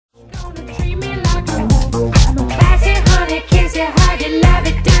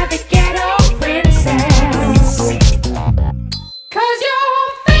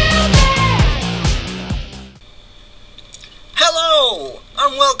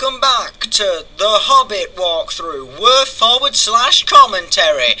welcome back to the Hobbit walkthrough /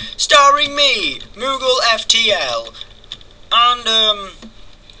 commentary, starring me, MoogleFTW, and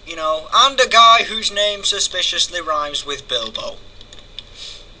and a guy whose name suspiciously rhymes with Bilbo.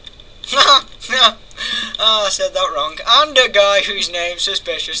 I said that wrong. And a guy whose name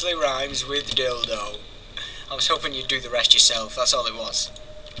suspiciously rhymes with dildo. I was hoping you'd do the rest yourself, that's all it was.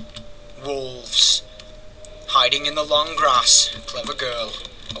 Wolves. Hiding in the long grass. Clever girl.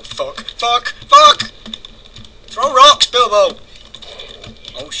 Oh, fuck. Fuck! Fuck! Throw rocks, Bilbo!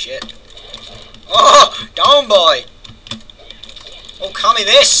 Oh, shit. Oh! Down, boy! Oh, call me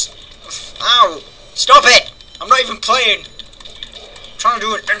this! Ow! Stop it! I'm not even playing! I'm trying to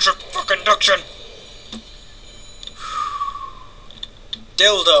do an introduction.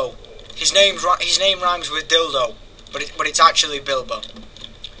 Dildo. His name rhymes with dildo, but it's actually Bilbo.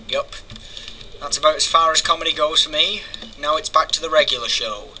 Yup. That's about as far as comedy goes for me. Now it's back to the regular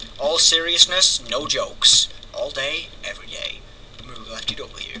show. All seriousness, no jokes. All day, every day.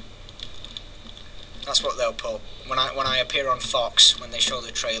 MoogleFTW. That's what they'll put when I appear on Fox when they show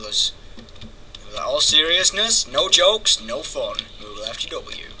the trailers. All seriousness, no jokes, no fun.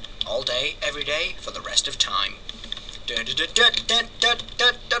 MoogleFTW. All day, every day, for the rest of time.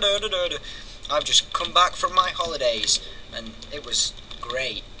 I've just come back from my holidays, and it was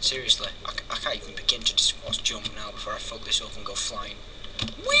great. Seriously, I can't even begin to just watch jump now before I fuck this up and go flying.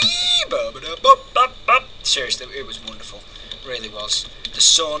 Seriously, it was wonderful. It really was. The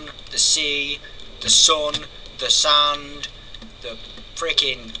sun, the sea, the sun, the sand, the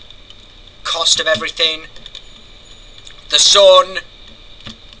freaking cost of everything, the sun,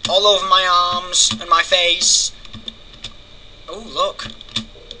 all over my arms and my face. Oh, look.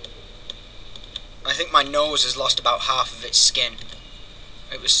 I think my nose has lost about half of its skin.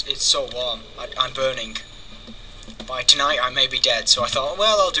 It's so warm. I'm burning. By tonight I may be dead, so I thought,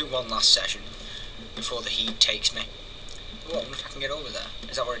 well, I'll do one last session before the heat takes me. Oh, I wonder if I can get over there.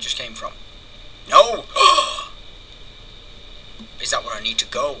 Is that where it just came from? No! Is that where I need to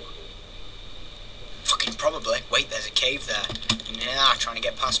go? Fucking probably. Wait, there's a cave there. Nah, trying to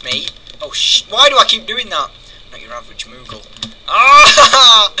get past me. Oh, why do I keep doing that? Not your average Moogle.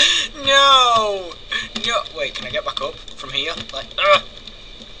 Ah! No! No! Wait, can I get back up from here? Like,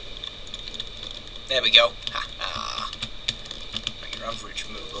 there we go. Ha ha. Not your average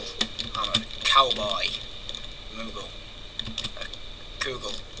Moogle. I'm a cowboy. Moogle. A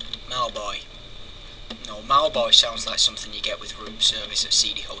Koogle. Malboy. No, Malboy sounds like something you get with room service at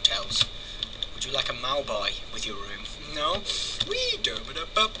seedy hotels. Would you like a Malboy with your room? No?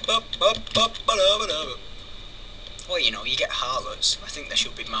 Well, you know, you get harlots. I think there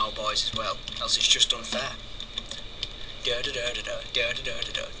should be Malboys as well, else it's just unfair. Where am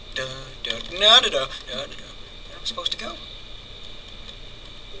I supposed to go?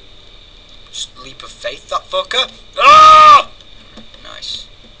 Just leap of faith, that fucker. Ah! Nice.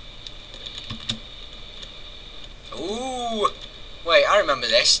 Ooh! Wait, I remember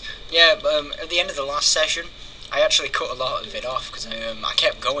this. Yeah, at the end of the last session, I actually cut a lot of it off because I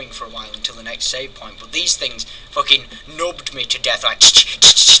kept going for a while until the next save point. But these things fucking nubbed me to death. Like,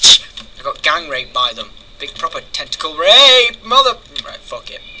 I got gang raped by them. Big proper tentacle rape, mother. Right,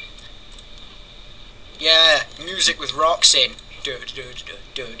 fuck it. Yeah, music with rocks in.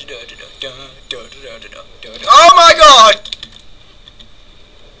 Oh my god!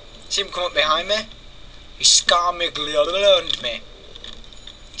 See him come up behind me? He scarmiglioled me.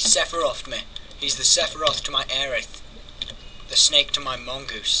 He Sephiroth me. He's the Sephiroth to my Aerith, the snake to my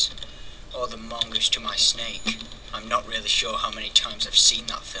mongoose, or the mongoose to my snake. I'm not really sure how many times I've seen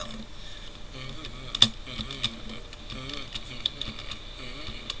that film.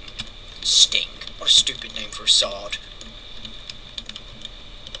 Sting. What a stupid name for a sword.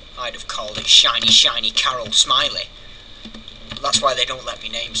 I'd have called it Shiny Shiny Carol Smiley. That's why they don't let me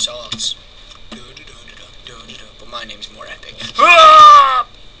name swords. But my name's more epic.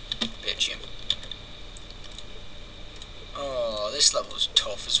 Bitch him. Oh, this level's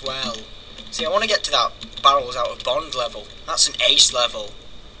tough as well. See, I want to get to that barrels out of Bond level. That's an ace level.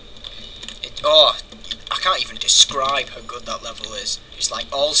 I can't even describe how good that level is. It's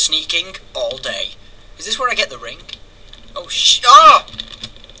like all sneaking, all day. Is this where I get the ring? Oh,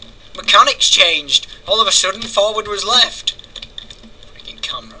 mechanics changed. All of a sudden, forward was left. Freaking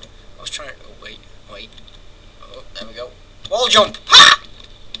camera. I was trying to... Oh, wait. Oh, there we go. Wall jump. Ha!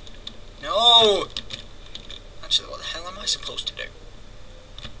 No! Actually, what the hell am I supposed to do?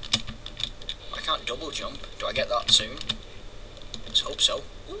 I can't double jump. Do I get that soon? Let's hope so.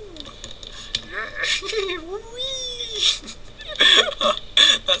 Ooh. Yeah.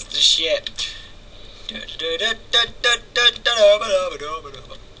 That's the shit.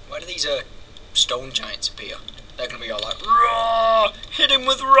 Where do these stone giants appear? They're gonna be all like, "Raw! Hit him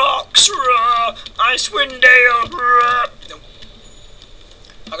with rocks! Raw! Icewind Dale! Raw!" No.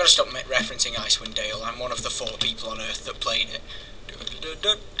 I gotta stop referencing Icewind Dale. I'm one of the 4 people on Earth that played it.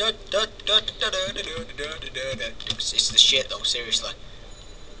 It's the shit though, seriously.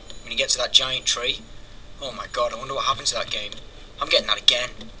 When you get to that giant tree, oh my god, I wonder what happened to that game. I'm getting that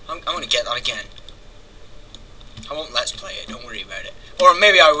again. I'm gonna get that again. I won't let's play it, don't worry about it. Or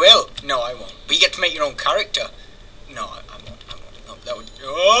maybe I will. No, I won't. But you get to make your own character. No, I won't. No, that would...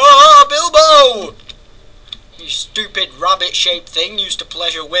 Oh, Bilbo! You stupid rabbit-shaped thing used to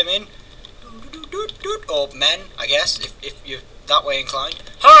pleasure women. Or men, I guess, if you're that way inclined.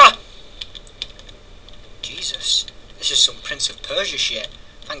 Ha! Jesus. This is some Prince of Persia shit.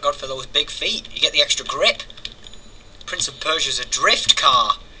 Thank God for those big feet. You get the extra grip. Prince of Persia's a drift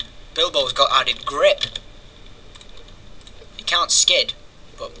car. Bilbo's got added grip. He can't skid,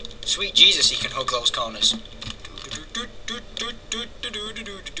 but sweet Jesus, he can hug those corners.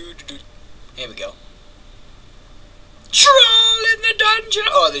 Here we go. Troll in the dungeon!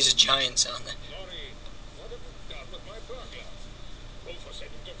 Oh, these are giants, aren't they? Sorry, what have you done with my burglar? Wolf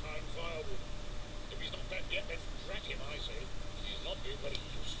sent him to find firewood. If he's not dead yet, then drat him, I say. He's not being very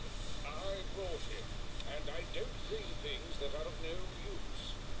useful. I brought him, and I don't bring things that are of no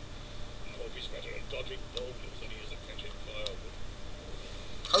use. Hope he's better at dodging boulders than he is at fetching firewood.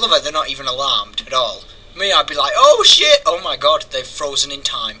 I love it, they're not even alarmed at all. Me, I'd be like, oh shit! Oh my god, they've frozen in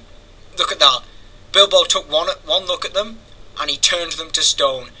time. Look at that. Bilbo took one look at them, and he turned them to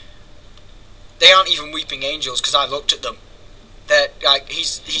stone. They aren't even weeping angels, because I looked at them. They're like,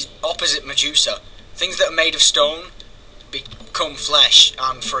 he's opposite Medusa. Things that are made of stone become flesh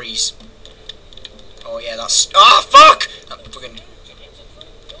and freeze. Oh yeah, that's... Ah, fuck! That fucking...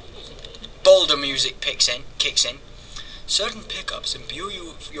 Boulder music kicks in. Certain pickups imbue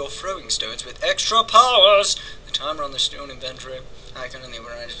your throwing stones with extra powers. The timer on the stone inventory. I can only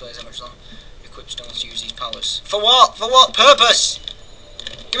displays how much longer. Equip stones to use these powers. For what? For what purpose?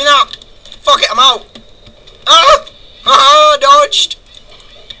 Give me that! Fuck it, I'm out! Ah! Haha, dodged!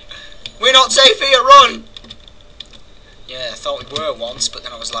 We're not safe here, run! Yeah, I thought we were once, but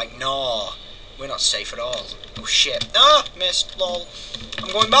then I was like, no, we're not safe at all. Oh shit. Ah, missed, lol.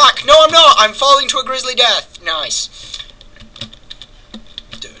 I'm going back! No, I'm not! I'm falling to a grisly death! Nice.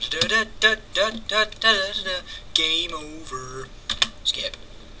 Game over. Skip.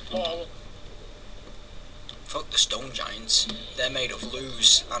 Lol. Fuck the stone giants. They're made of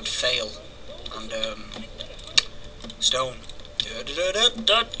lose and fail and stone.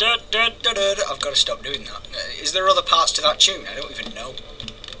 I've got to stop doing that. Is there other parts to that tune? I don't even know.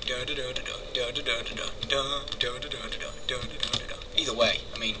 Either way,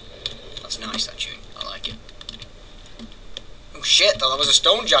 I mean, that's nice, that tune. I like it. Oh shit, that was a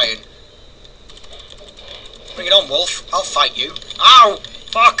stone giant. Bring it on, wolf. I'll fight you. Ow!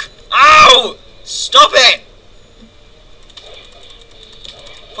 Fuck! Ow! Stop it!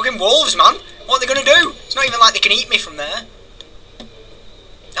 Fucking wolves, man. What are they gonna do? It's not even like they can eat me from there.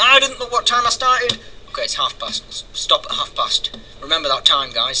 I didn't look what time I started. Okay, it's past. Let's stop at past. Remember that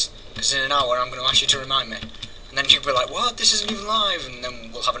time, guys. Because in an hour I'm going to ask you to remind me. And then you'll be like, what? This isn't even live. And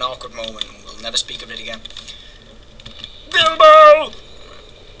then we'll have an awkward moment and we'll never speak of it again. Bilbo!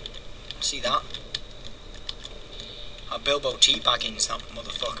 See that? Bilbo teabagging's that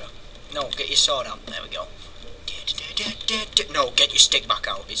motherfucker. No, get your sword out. There we go. No, get your stick back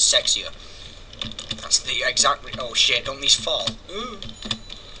out. It's sexier. That's the exactly... Oh shit, don't these fall?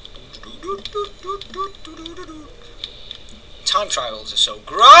 Time trials are so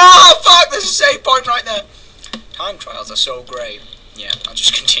great. Oh fuck, there's a save point right there. Time trials are so great. Yeah, I'll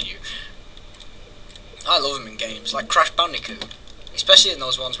just continue. I love them in games, like Crash Bandicoot. Especially in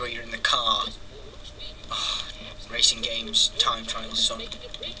those ones where you're in the car. Oh, racing games, time trials, son.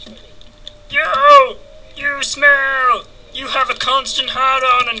 Yo! You smell! You have a constant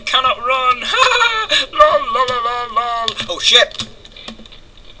hard-on and cannot run! Ha ha! Lol lol lol lol! Oh shit!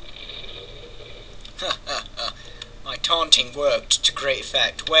 Ha ha ha. My taunting worked to great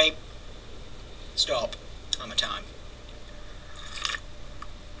effect. Wait. Stop. Hammer time.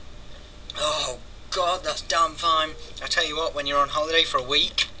 Oh god, that's damn fine. I tell you what, when you're on holiday for a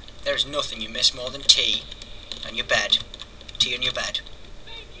week, there's nothing you miss more than tea. And your bed. Tea and your bed.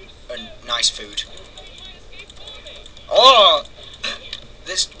 And nice food. Oh!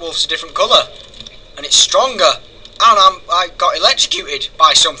 This wolf's a different colour. And it's stronger. And I got electrocuted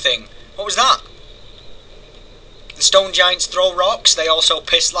by something. What was that? The stone giants throw rocks. They also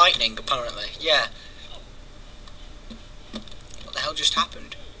piss lightning, apparently. Yeah. What the hell just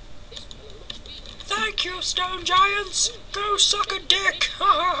happened? Thank you, stone giants. Go suck a dick. Ha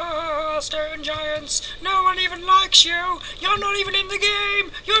ha ha. stone giants. No one even likes you. You're not even in the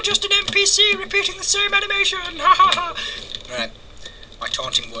game. You're just an NPC repeating the same animation. Ha ha ha. Right, my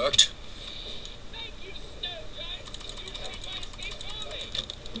taunting worked.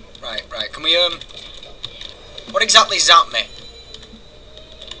 Right, can we, what exactly zapped me?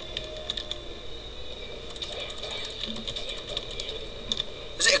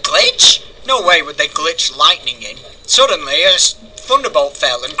 Was it a glitch? No way would they glitch lightning in. Suddenly, a thunderbolt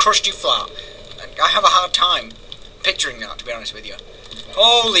fell and crushed you flat. I have a hard time picturing that, to be honest with you.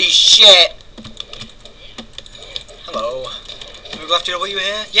 Holy shit! Hello. MoogleFTW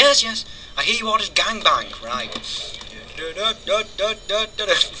here? Yes, yes. I hear you ordered gangbang. Right.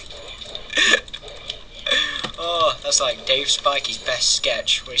 Oh, that's like Dave Spikey's best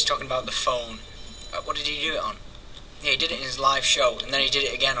sketch, where he's talking about the phone. What did he do it on? Yeah, he did it in his live show, and then he did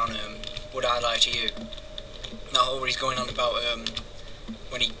it again on Would I Lie to You? That whole where he's going on about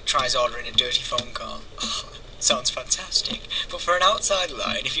when he tries ordering a dirty phone call. Oh, sounds fantastic. But for an outside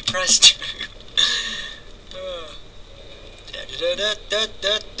line, if you press 2...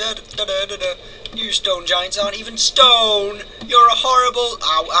 You stone giants aren't even stone! You're a horrible...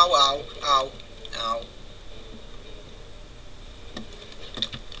 Ow, ow, ow, ow, ow.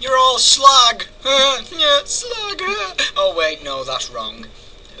 You're all slag! Yeah, slag! Oh wait, no, that's wrong.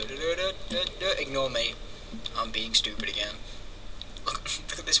 Ignore me. I'm being stupid again.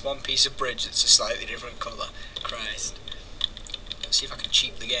 Look at this one piece of bridge that's a slightly different colour. Christ. Let's see if I can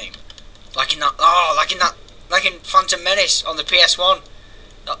cheat the game. Like in that Phantom Menace on the PS1.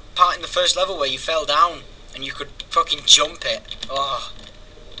 That part in the first level where you fell down and you could fucking jump it. Oh.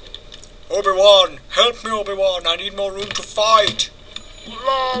 Obi-Wan! Help me, Obi-Wan! I need more room to fight!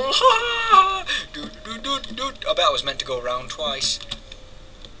 Lol! I bet I was meant to go around twice.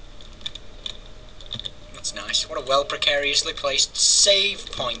 That's nice. What a well precariously placed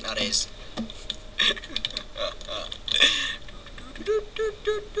save point that is.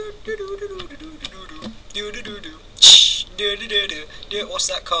 What's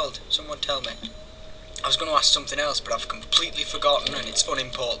that called? Someone tell me. I was going to ask something else, but I've completely forgotten and it's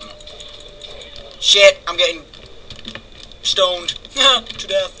unimportant. Shit, I'm getting stoned to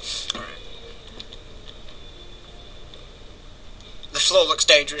death. Alright. The floor looks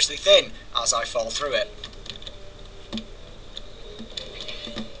dangerously thin as I fall through it.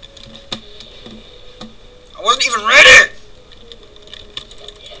 I wasn't even ready!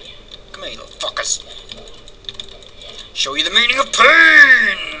 Come here, you little fuckers. Show you the meaning of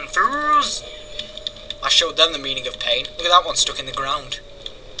pain, fools! I showed them the meaning of pain. Look at that one stuck in the ground.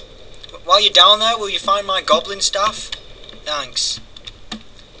 While you're down there, will you find my goblin staff? Thanks.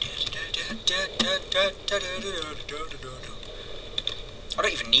 I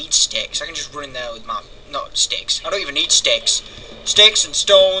don't even need sticks. I can just run in there with my... Not sticks. I don't even need sticks. Sticks and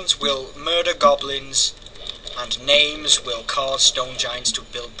stones will murder goblins, and names will cause stone giants to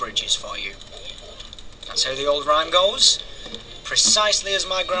build bridges for you. That's how the old rhyme goes. Precisely as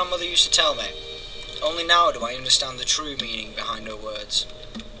my grandmother used to tell me. Only now do I understand the true meaning behind her words.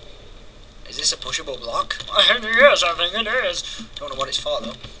 Is this a pushable block? Yes, I think it is. Don't know what it's for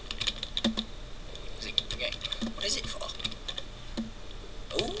though. Is it okay? What is it for?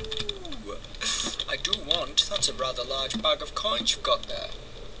 Ooh, I do want. That's a rather large bag of coins you've got there.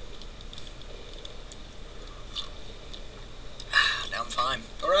 Now I'm fine.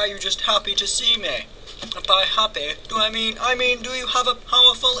 Or are you just happy to see me? And by happy, do I mean do you have a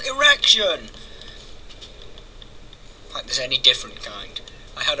powerful erection? Like there's any different kind.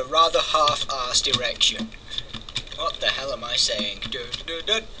 I had a rather half-arsed erection. What the hell am I saying?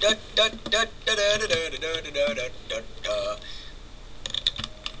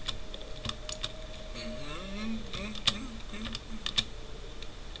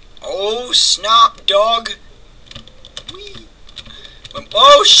 Oh, snap, dog! Whee!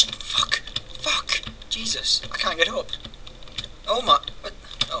 Oh, fuck! Fuck! Jesus, I can't get up. Oh my...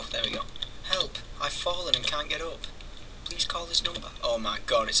 Oh, there we go. Help! I've fallen and can't get up. Please call this number. Oh my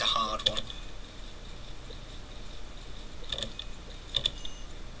god, it's a hard one.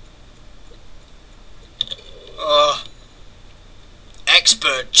 Oh.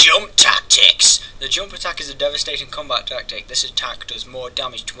 Expert jump tactics. The jump attack is a devastating combat tactic. This attack does more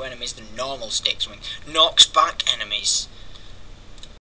damage to enemies than normal stick swing. Knocks back enemies.